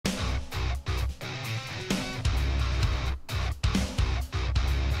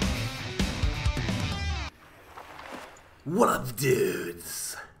What up,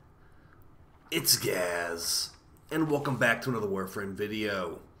 dudes? It's Gaz, and welcome back to another Warframe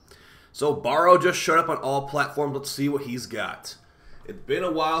video. So, Baro just showed up on all platforms. Let's see what he's got. It's been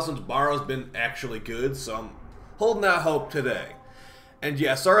a while since Baro's been actually good, so I'm holding out hope today. And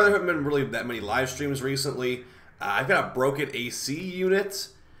yeah, sorry there haven't been really that many live streams recently. I've got a broken AC unit,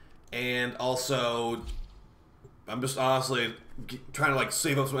 and also I'm just honestly trying to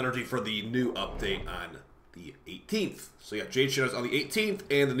save up some energy for the new update on the 18th. So yeah, Jade Shadow's on the 18th,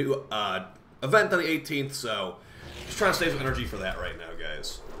 and the new event on the 18th, so just trying to save some energy for that right now,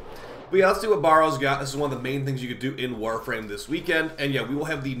 guys. But yeah, let's see what Baro's got. This is one of the main things you could do in Warframe this weekend, and yeah, we will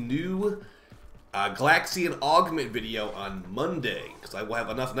have the new Galaxian Augment video on Monday, because I will have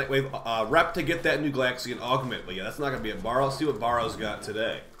enough Nightwave rep to get that new Galaxian Augment. But yeah, that's not going to be at Baro. Let's see what Baro's got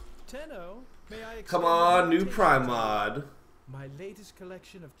today. Come on, new Prime mod. My latest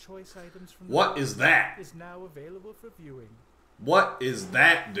collection of choice items from what is that? Is now available for viewing. What is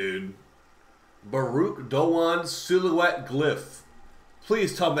that, dude? Baro'Ki Teer silhouette glyph.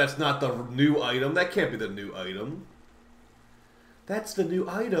 Please tell me that's not the new item. That can't be the new item. That's the new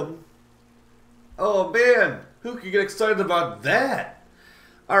item. Oh man, who could get excited about that?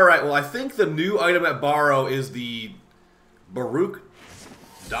 Alright, well I think the new item at Baro is the Baro'Ki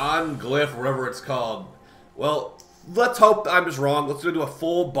Teer glyph, whatever it's called. Well, let's hope I'm just wrong. Let's do a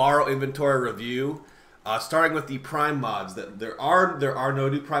full Baro inventory review, starting with the Prime mods. There are no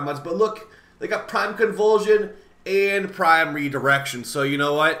new Prime mods, but look, they got Prime Convulsion and Prime Redirection. So you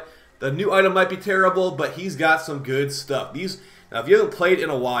know what? The new item might be terrible, but he's got some good stuff. Now, if you haven't played in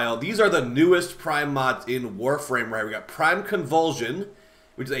a while, these are the newest Prime mods in Warframe. Right, we got Prime Convulsion,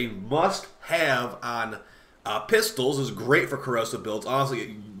 which is a must-have on pistols. Is great for corrosive builds.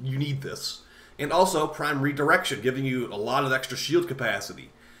 Honestly, you need this. And also Prime Redirection, giving you a lot of extra shield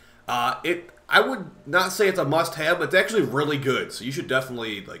capacity. I would not say it's a must-have, but it's actually really good. So you should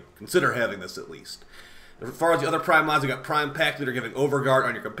definitely consider having this at least. As far as the other Prime mods, we got Prime Pact Leader giving Overguard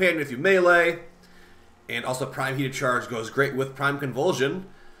on your companion if you melee. And also Prime Heated Charge goes great with Prime Convulsion.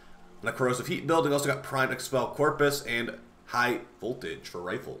 On a corrosive heat build, we also got Prime Expel Corpus and High Voltage for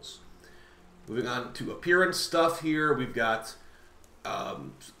rifles. Moving on to appearance stuff here, we've got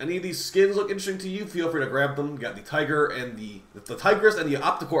any of these skins look interesting to you, feel free to grab them. You got the Tiger and the Tigress and the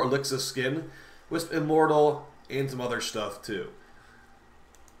Opticore Elixir skin, Wisp Immortal, and some other stuff too.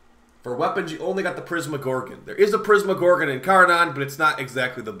 For weapons, you only got the Prismagorgon. There is a Prismagorgon in Karnan, but it's not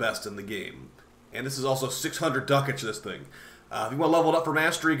exactly the best in the game. And this is also 600 ducats, this thing. If you want to level it up for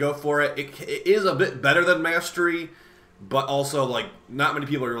Mastery, go for it. It is a bit better than Mastery, but also, not many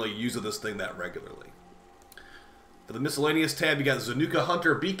people are really using this thing that regularly. For the Miscellaneous tab, you got Zanuka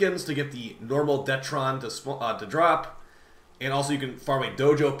Hunter Beacons to get the normal Detron to drop. And also you can farm a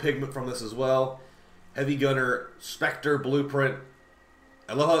Dojo Pigment from this as well. Heavy Gunner Spectre Blueprint.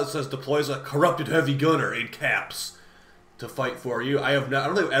 I love how it says deploys a corrupted Heavy Gunner in caps to fight for you. I don't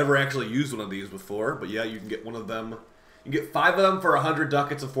think I've ever actually used one of these before, but yeah, you can get one of them. You can get 5 of them for 100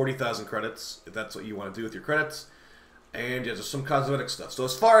 ducats and 40,000 credits, if that's what you want to do with your credits. And yeah, just some cosmetic stuff. So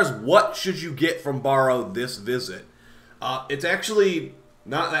as far as what should you get from Baro this visit, it's actually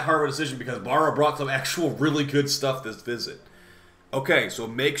not that hard of a decision because Baro brought some actual really good stuff this visit. Okay, so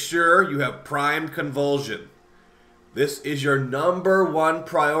make sure you have Prime Convulsion. This is your #1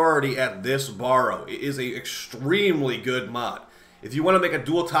 priority at this Baro. It is an extremely good mod. If you want to make a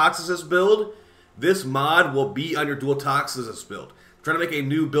dual Toxicist build, this mod will be on your dual Toxicist build. Trying to make a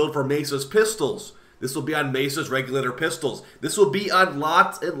new build for Mesa's pistols. This will be on Mesa's Regulator pistols. This will be on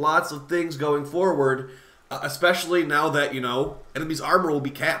lots and lots of things going forward, especially now that, enemy's armor will be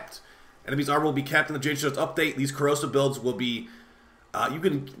capped. Enemy's armor will be capped in the Jade Shadow's update. These corrosive builds will be, you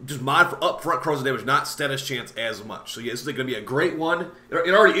can just mod for upfront corrosive damage, not status chance as much. So yeah, this is going to be a great one.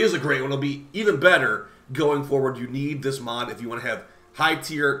 It already is a great one. It'll be even better going forward. You need this mod if you want to have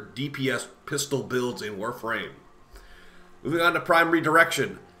high-tier DPS pistol builds in Warframe. Moving on to Prime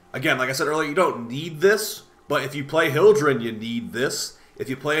Redirection. Again, like I said earlier, you don't need this, but if you play Hildren, you need this. If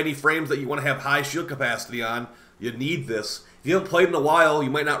you play any frames that you want to have high shield capacity on, you need this. If you haven't played in a while, you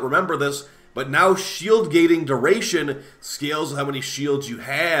might not remember this, but now shield gating duration scales how many shields you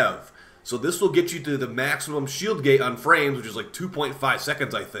have. So this will get you to the maximum shield gate on frames, which is 2.5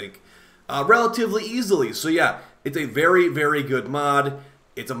 seconds, I think, relatively easily. So yeah, it's a very, very good mod.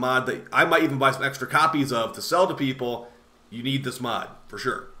 It's a mod that I might even buy some extra copies of to sell to people. You need this mod, for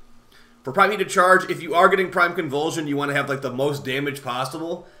sure. For Prime Heated Charge, if you are getting Prime Convulsion, you want to have the most damage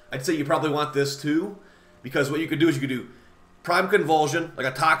possible. I'd say you probably want this too, because what you could do is you could do Prime Convulsion, like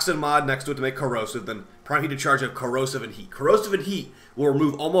a Toxin mod next to it to make Corrosive, then Prime Heated Charge have Corrosive and Heat. Corrosive and Heat will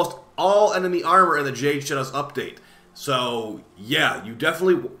remove almost all enemy armor in the Jade Shadow's update. So, yeah, you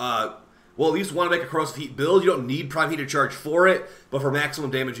definitely, well, at least want to make a corrosive heat build. You don't need prime heated charge for it, but for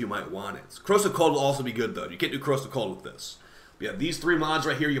maximum damage, you might want it. Corrosive cold will also be good, though. You can't do corrosive cold with this. But yeah, these 3 mods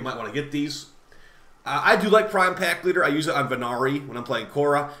right here, you might want to get these. I do like Prime Pack Leader. I use it on Venari when I'm playing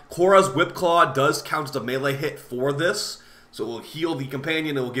Korra. Korra's Whip Claw does count as a melee hit for this, so it will heal the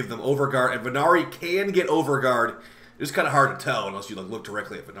companion, it will give them Overguard, and Venari can get Overguard. It's kind of hard to tell unless you like look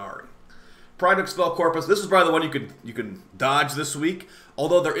directly at Venari. Prime Expel Corpus, this is probably the one you can dodge this week,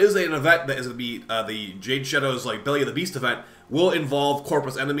 although there is an event that is going to be the Jade Shadow's like Belly of the Beast event, will involve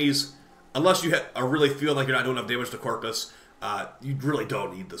Corpus enemies. Unless you are really feeling like you're not doing enough damage to Corpus, you really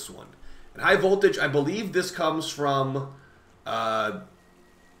don't need this one. And High Voltage, I believe this comes from, does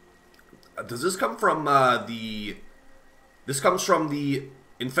this come from this comes from the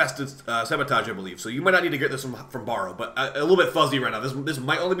Infested Sabotage, I believe. So you might not need to get this from Baro, but a little bit fuzzy right now. This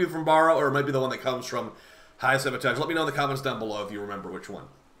might only be from Baro, or it might be the one that comes from High Sabotage. Let me know in the comments down below if you remember which one.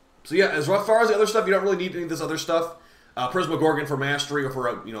 So yeah, as far as the other stuff, you don't really need any of this other stuff. Prismagorgon for Mastery, or for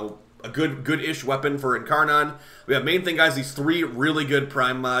a good-ish weapon for Incarnon. We have main thing, guys, these 3 really good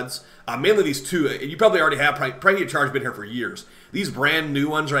Prime mods. Mainly these 2. You probably already have Prime Heat Charge been here for years. These brand new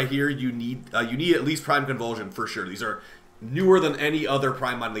ones right here, you need at least Prime Convulsion for sure. These are newer than any other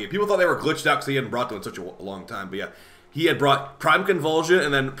Prime mod in the game. People thought they were glitched out because he hadn't brought them in such a long time. But yeah, he had brought Prime Convulsion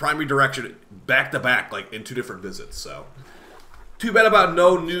and then Prime Redirection back to back, like in 2 different visits. So too bad about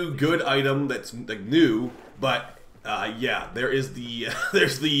no new good item that's like new, but. Yeah, there is the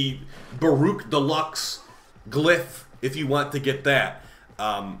there's the Baro'Ki Deluxe glyph if you want to get that.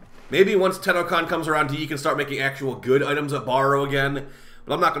 Maybe once TennoCon comes around, you can start making actual good items at Baro again.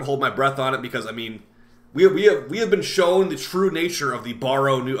 But I'm not gonna hold my breath on it because I mean, we have been shown the true nature of the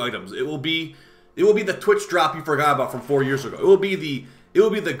Baro new items. It will be the Twitch drop you forgot about from 4 years ago. It will be the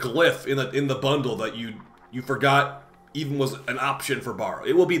glyph in the bundle that you forgot even was an option for Baro.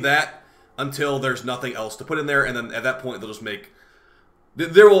 It will be that. Until there's nothing else to put in there, and then at that point they'll just make.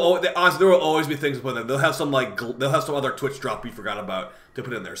 There will always be things to put in there. They'll have some other Twitch drop you forgot about to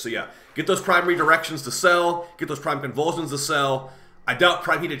put in there. So yeah, get those Prime Redirections to sell. Get those Prime Convulsions to sell. I doubt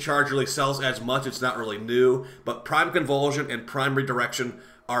Prime Heated Charge really sells as much. It's not really new, but Prime Convulsion and Prime Redirection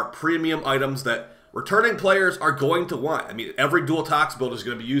are premium items that returning players are going to want. I mean, every Dual Tox build is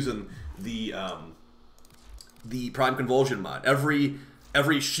going to be using the Prime Convulsion mod. Every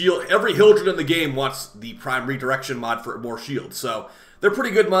Hildred in the game wants the Prime Redirection mod for more shields. So they're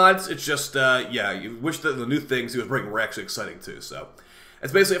pretty good mods. It's just, yeah, you wish that the new things he was bringing were actually exciting too. So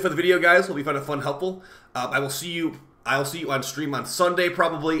that's basically it for the video, guys. Hope you found it fun, helpful. I'll see you on stream on Sunday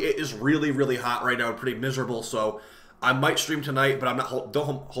probably. It is really, really hot right now and pretty miserable. So I might stream tonight, but I'm not.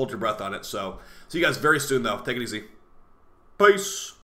 Don't hold your breath on it. So see you guys very soon though. Take it easy. Peace.